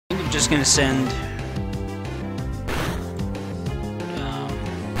just gonna send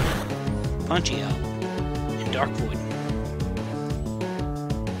Punchy out in Dark Void.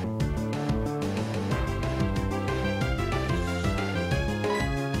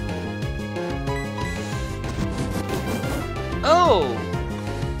 Oh!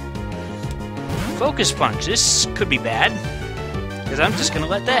 Focus Punch. This could be bad. Because I'm just gonna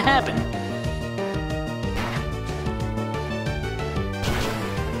let that happen.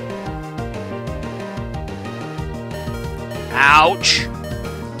 Ouch!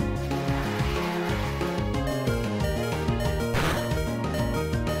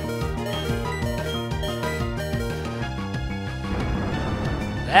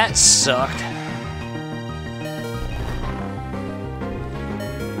 That sucked.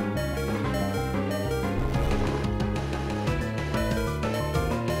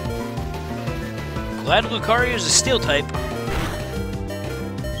 Glad Lucario is a steel type.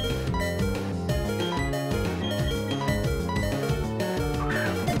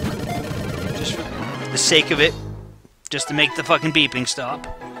 Just for the sake of it. Just to make the fucking beeping stop.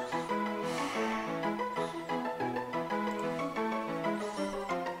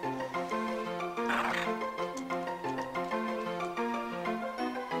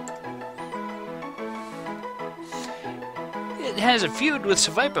 It has a feud with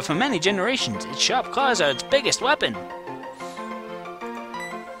Seviper for many generations. Its sharp claws are its biggest weapon.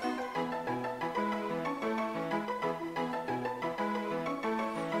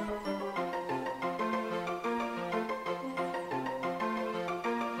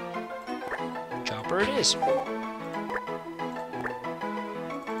 Chopper it is.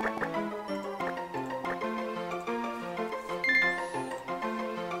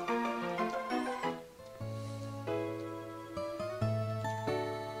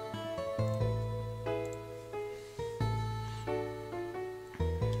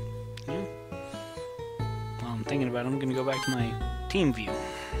 Thinking about it, I'm gonna go back to my team view.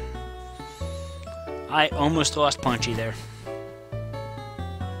 I almost lost Punchy there.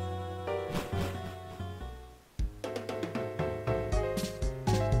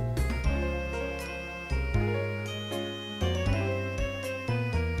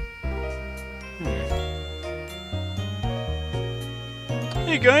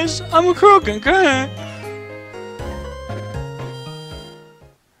 Hey guys, I'm a Krogan, okay?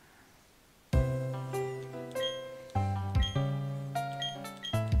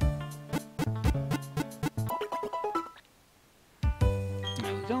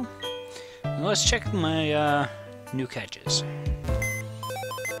 Let's check my new catches.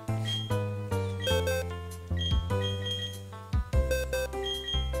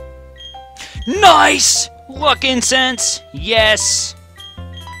 Nice! Luck Incense! Yes!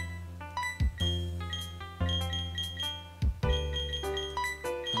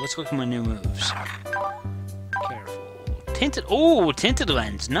 Let's look at my new moves. Careful. Tinted. Oh, Tinted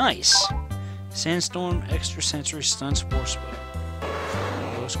Lens. Nice. Sandstorm, Extra Sensory, Stun, Spore Spell.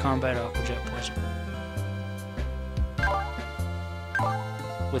 Combat Aqua Jet Poison.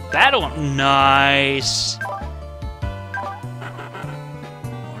 With Battle, nice.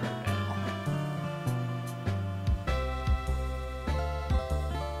 Water Veil.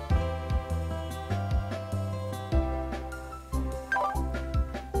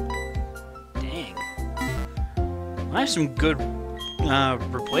 Dang. I have some good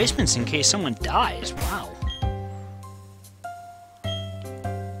replacements in case someone dies. Wow.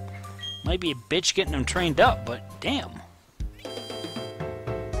 Might be a bitch getting them trained up, but damn.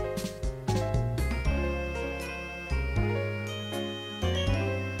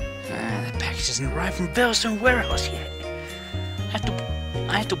 That package hasn't arrived from Veilstone Warehouse yet.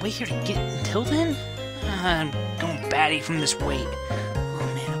 I have to wait here to get until then? I'm going batty from this wait.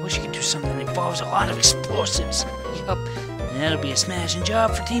 Oh man, I wish I could do something that involves a lot of explosives. Yup, that'll be a smashing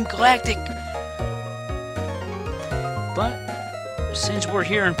job for Team Galactic. But since we're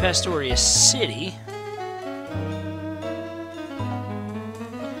here in Pastoria City,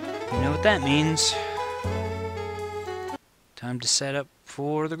 you know what that means. Time to set up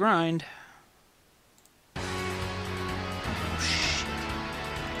for the grind. Oh shit.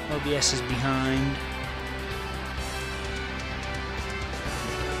 OBS is behind.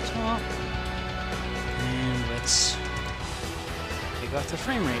 Top. And let's take off the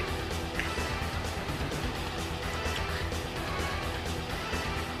frame rate.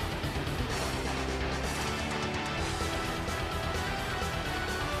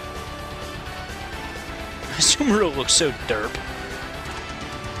 Sumeru looks so derp.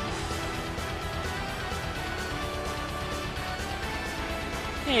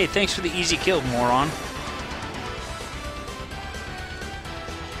 Hey, thanks for the easy kill, moron.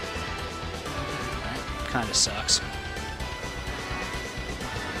 kind of sucks.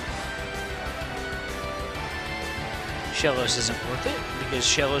 Shellos isn't worth it, because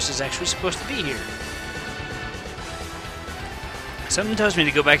Shellos is actually supposed to be here. Something tells me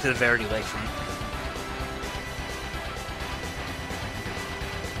to go back to the Verity Lakefront.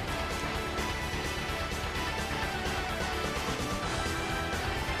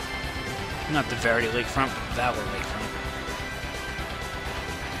 Not the Verity Lakefront, but Valor Lakefront.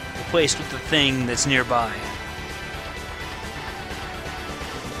 The place with the thing that's nearby.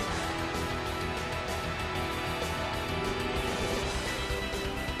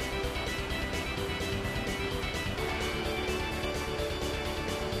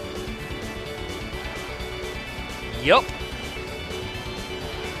 Yup.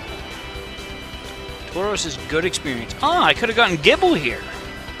 Tauros is good experience. Ah, I could have gotten Gibble here.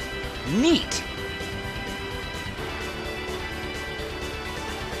 Neat.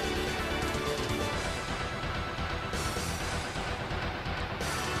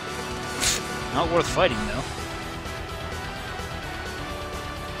 Not worth fighting, though.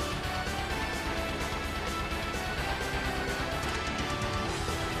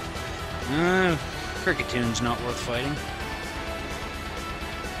 Crickettoon's not worth fighting.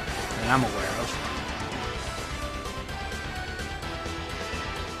 That I'm aware of.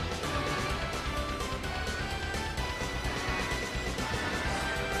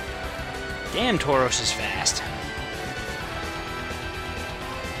 Damn, Tauros is fast.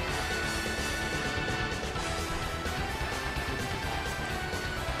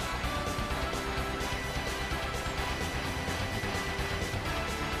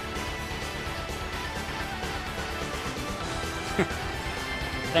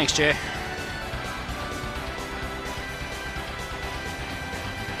 Thanks, Jay.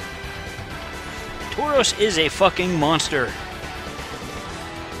 Tauros is a fucking monster.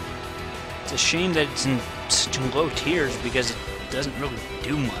 It's a shame that it's in such low tiers because it doesn't really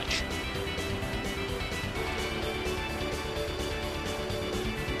do much.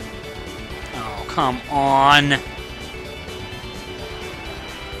 Oh, come on. There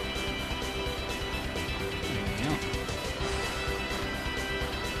you go.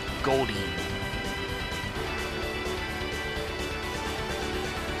 Goldie.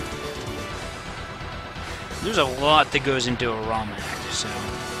 There's a lot that goes into a ROM act, so...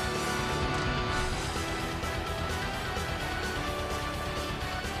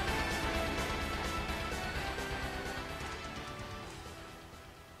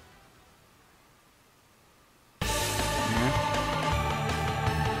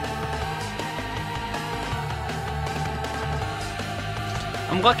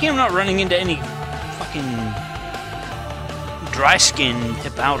 I'm lucky I'm not running into any fucking dry skin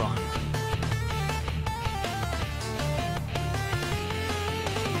Hippowdon.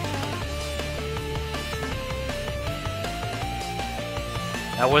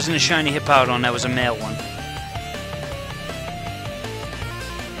 That wasn't a shiny Hippowdon, that was a male one.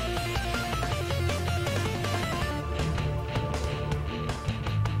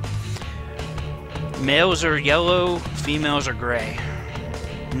 Males are yellow, females are gray.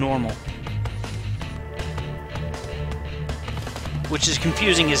 Normal. Which is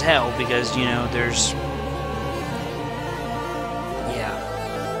confusing as hell because, you know, there's... Yeah.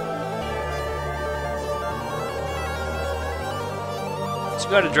 It's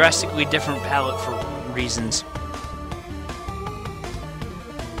got a drastically different palette for reasons.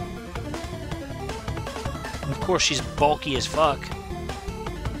 And of course, she's bulky as fuck.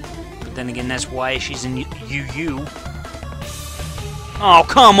 But then again, that's why she's in UU. Oh,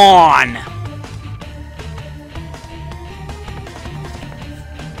 come on!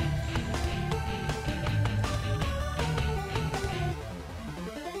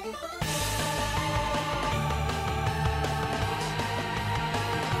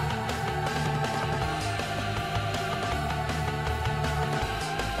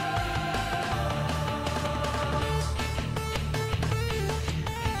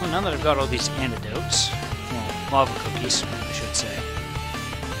 Well, now that I've got all these antidotes, well, lava cookies, I should say.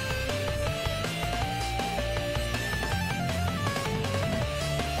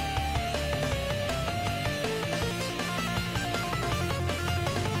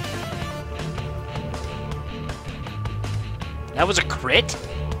 That was a crit?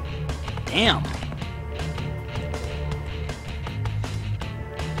 Damn.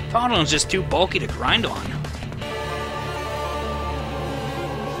 Hippowdon's just too bulky to grind on.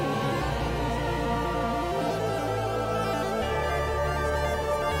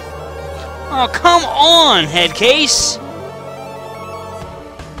 Oh, come on, Headcase!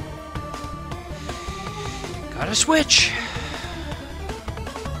 Gotta switch.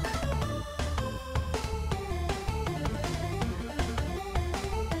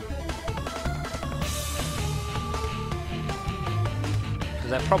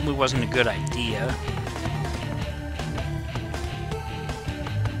 that probably wasn't a good idea.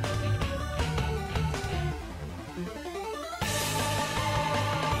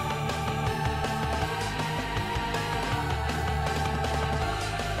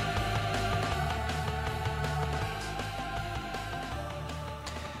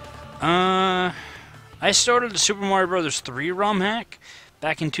 I started the Super Mario Bros. 3 ROM hack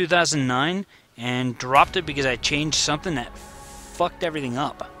back in 2009 and dropped it because I changed something that fucked everything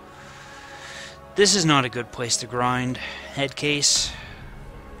up. This is not a good place to grind. Head case.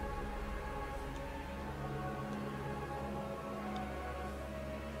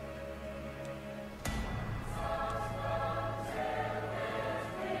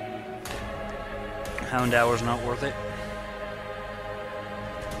 Hound Hour's not worth it.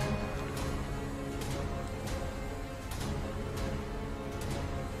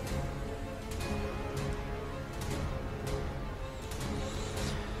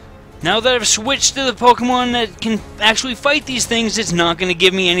 Now that I've switched to the Pokemon that can actually fight these things, it's not going to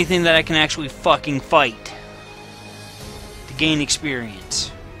give me anything that I can actually fucking fight to gain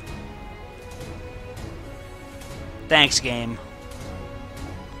experience. Thanks, game.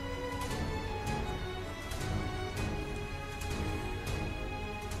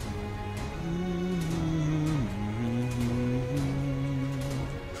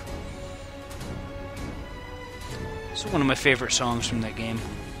 It's one of my favorite songs from that game.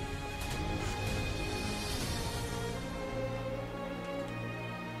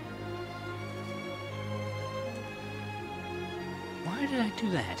 Why did I do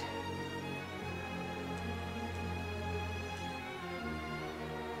that?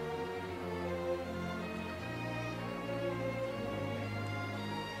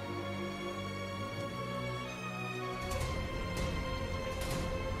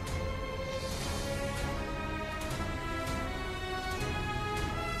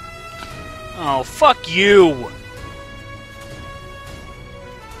 Oh, fuck you!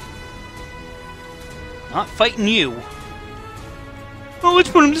 Not fighting you. Oh, let's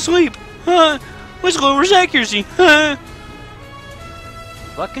put him to sleep. Let's lower his accuracy.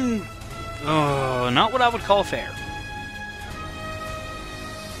 Fucking... Oh, not what I would call fair.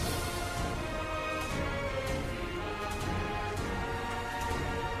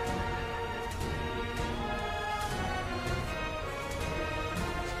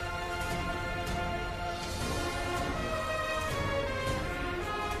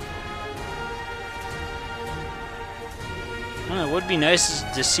 Well, it would be nice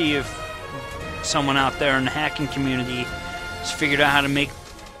to see if someone out there in the hacking community has figured out how to make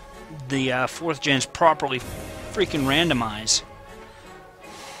the 4th gens properly freaking randomize.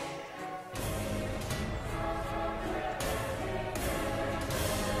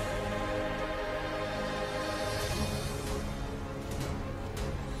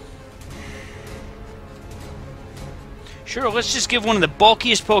 Sure, let's just give one of the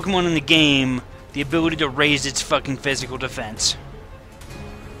bulkiest Pokemon in the game the ability to raise its fucking physical defense.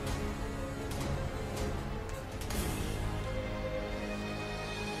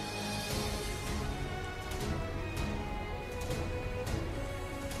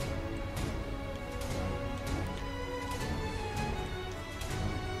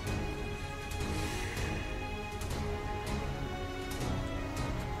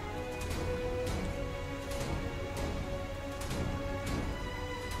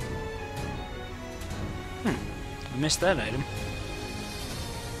 I missed that item.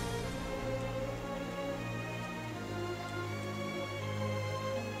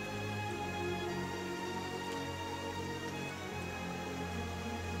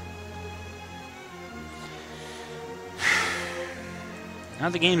 Now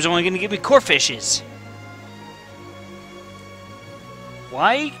the game's only going to give me core fishes.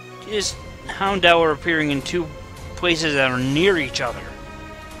 Why is Houndour appearing in 2 places that are near each other?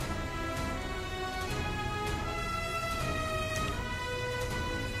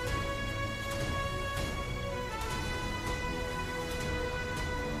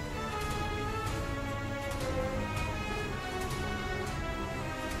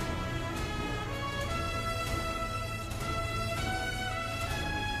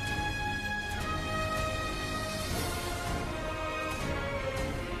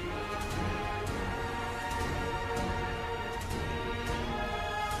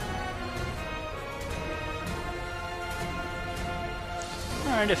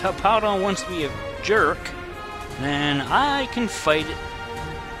 Alright, if Hippowdon wants to be a jerk, then I can fight it.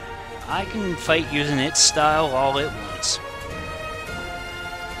 I can fight using its style all at once.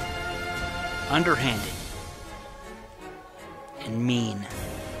 Underhanded. And mean.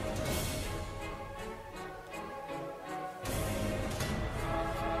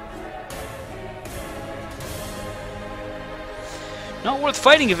 Not worth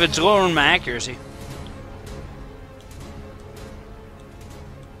fighting if it's lowering my accuracy.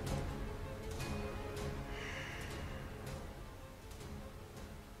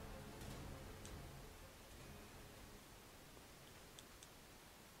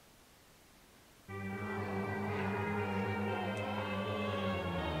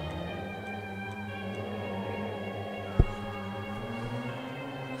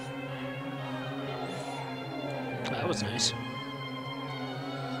 That was nice.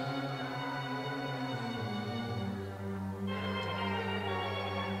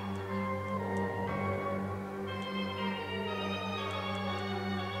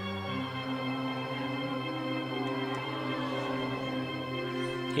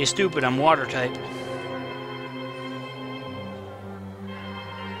 Hey, stupid, I'm water type.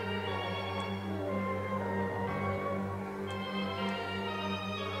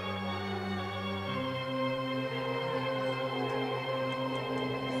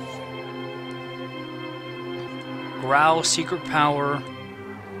 Growl, secret power,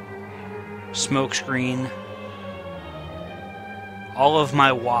 smoke screen, all of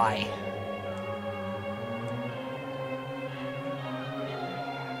my Y.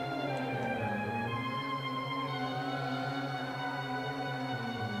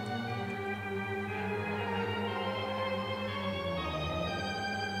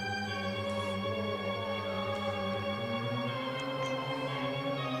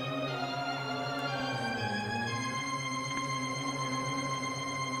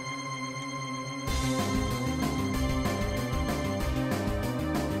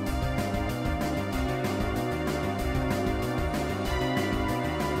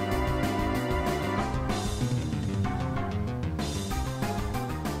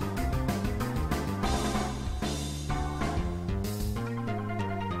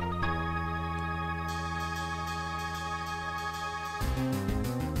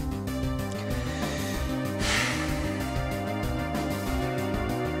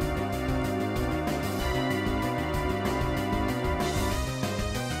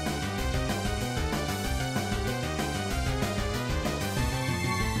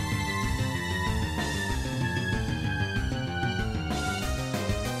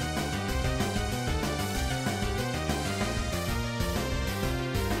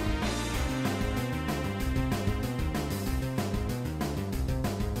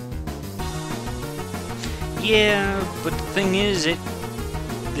 Yeah, but the thing is,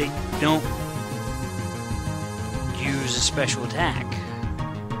 they don't use a special attack.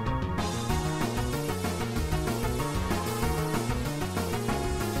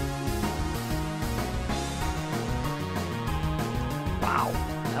 Wow,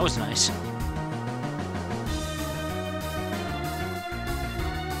 that was nice.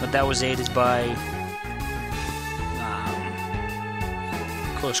 But that was aided by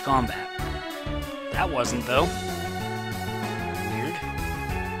close combat. That wasn't, though. Weird.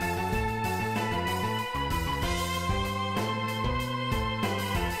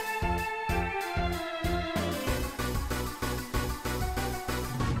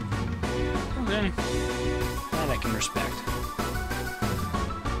 Okay. That I can respect.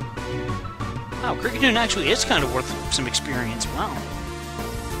 Wow, Cricketune actually is kind of worth some experience. Wow.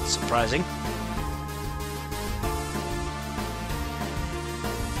 Surprising.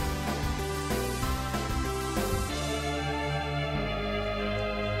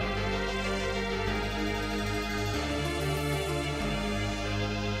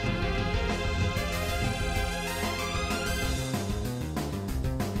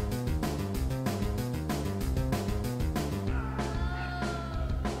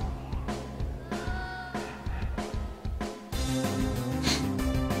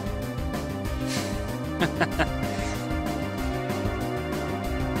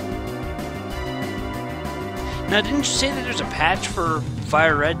 Now, didn't you say that there's a patch for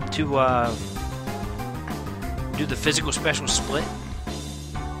Fire Red to do the physical special split?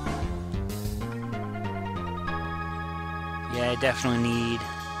 Yeah, I definitely need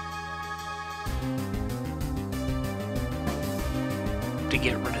to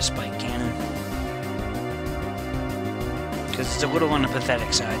get rid of Spike Cannon, because it's a little on the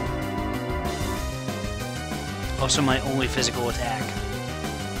pathetic side. Also my only physical attack.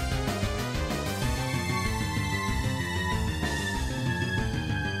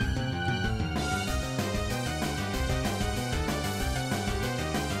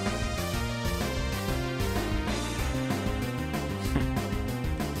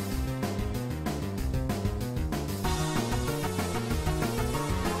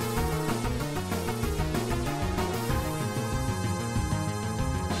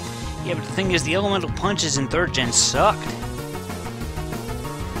 Yeah, but the thing is, the elemental punches in 3rd gen sucked.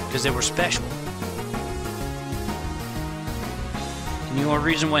 because they were special. And the only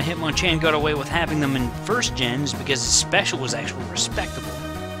reason why Hitmonchan got away with having them in first gen is because his special was actually respectable.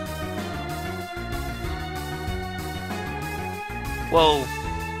 Well,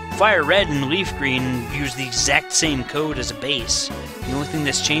 Fire Red and Leaf Green use the exact same code as a base. The only thing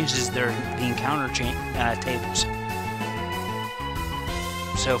that's changed is the encounter tables.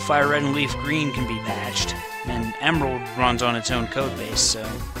 So Fire Red and Leaf Green can be patched, and Emerald runs on its own code base, so...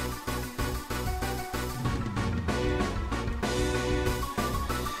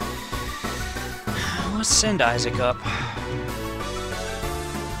 Let's send Isaac up.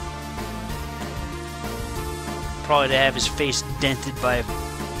 Probably to have his face dented by a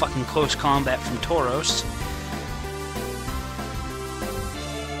fucking close combat from Tauros.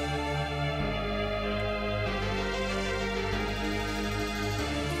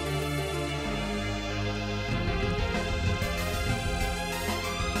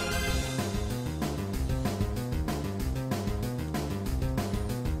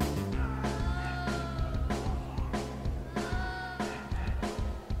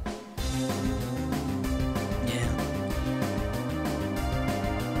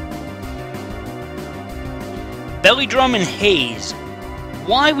 Belly Drum and Haze.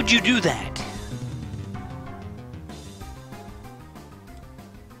 Why would you do that?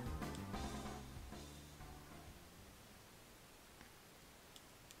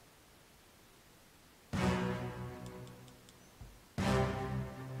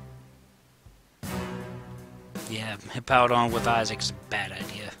 Yeah, Hippowdon with Isaac's a bad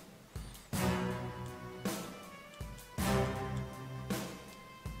idea.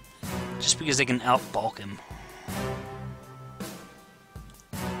 Just because they can outbulk him.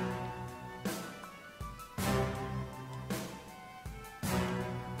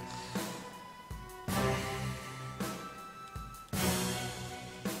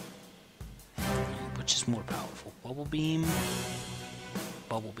 Which is more powerful? Bubble Beam?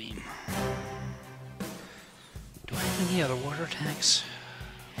 Bubble Beam. Do I have any other water attacks?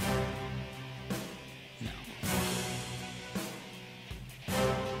 No.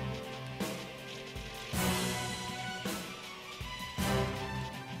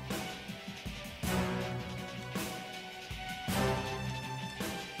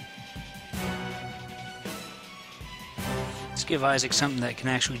 Let's give Isaac something that can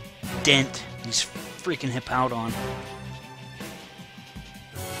actually dent these freaking Hippowdon.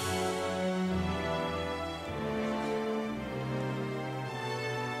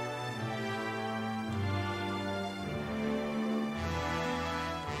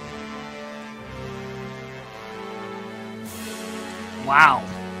 Wow.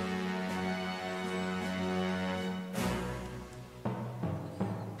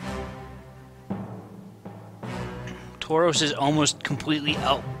 Tauros is almost completely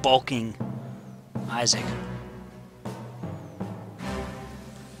outbulking Isaac.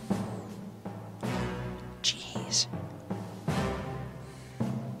 Jeez.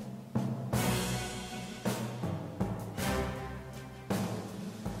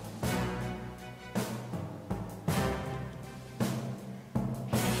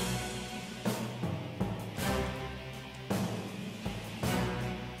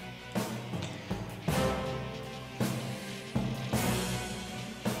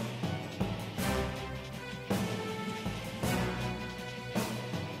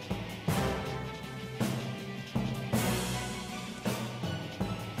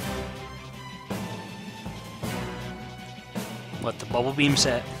 What, the Bubble Beam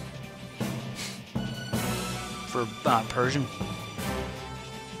set? For Persian?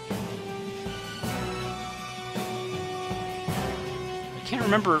 I can't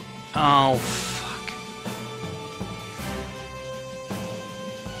remember. Oh, fuck.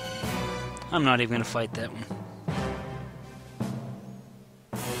 I'm not even gonna fight that one.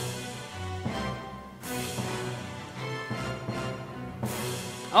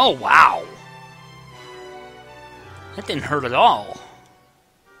 Oh, wow! That didn't hurt at all.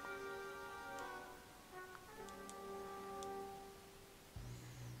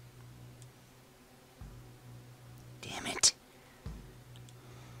 Damn it.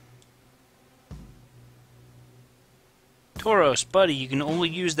 Tauros, buddy, you can only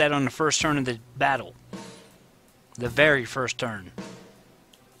use that on the first turn of the battle. The very first turn.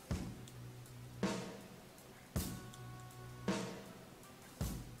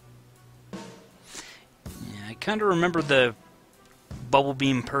 I kind of remember the Bubble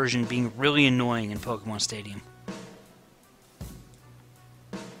Beam Persian being really annoying in Pokemon Stadium.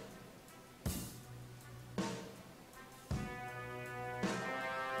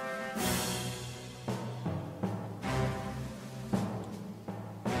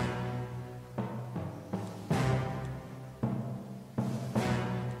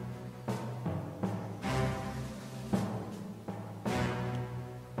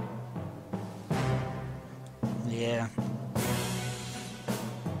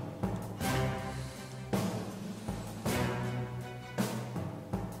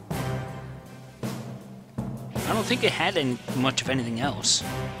 I don't think it had much of anything else.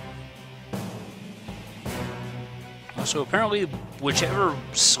 Also, apparently, whichever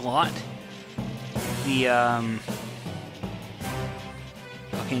slot the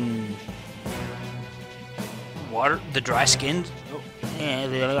fucking the dry skins,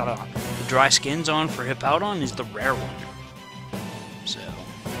 the dry skins on for Hippowdon is the rare one. So.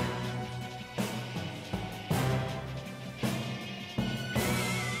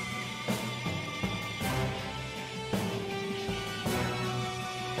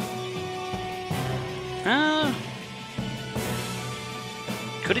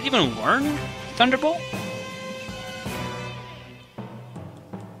 Could it even learn Thunderbolt?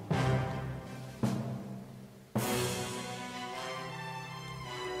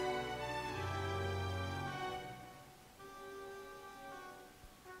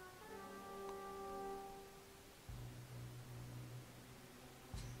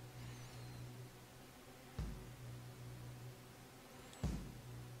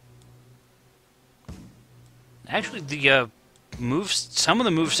 Actually, the some of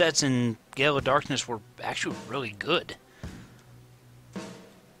the movesets in Gale of Darkness were actually really good.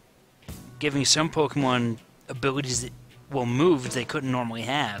 Giving some Pokemon abilities that, well, moves they couldn't normally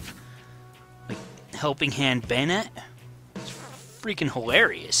have. Like Helping Hand Bayonet. It's freaking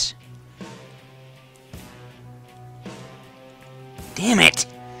hilarious. Damn it!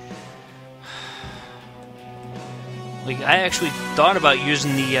 Like, I actually thought about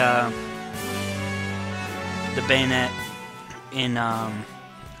using the Bayonet in a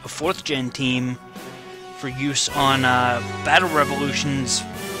 4th gen team for use on Battle Revolution's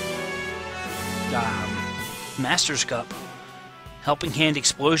Masters Cup. Helping Hand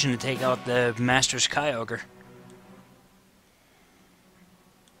Explosion to take out the Masters Kyogre.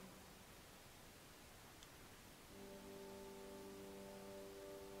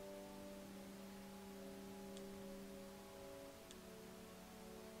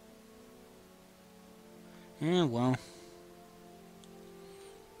 Yeah, well.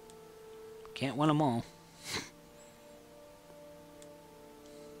 Can't win them all.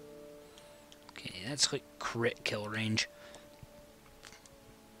 Okay, that's like crit kill range.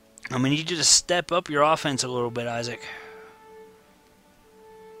 I'm gonna need you to step up your offense a little bit, Isaac.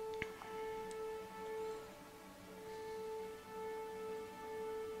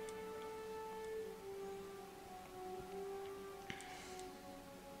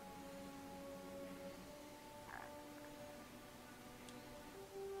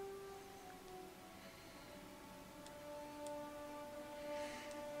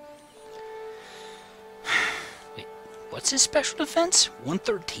 What's his special defense?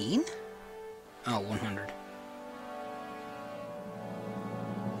 113? Oh, 100.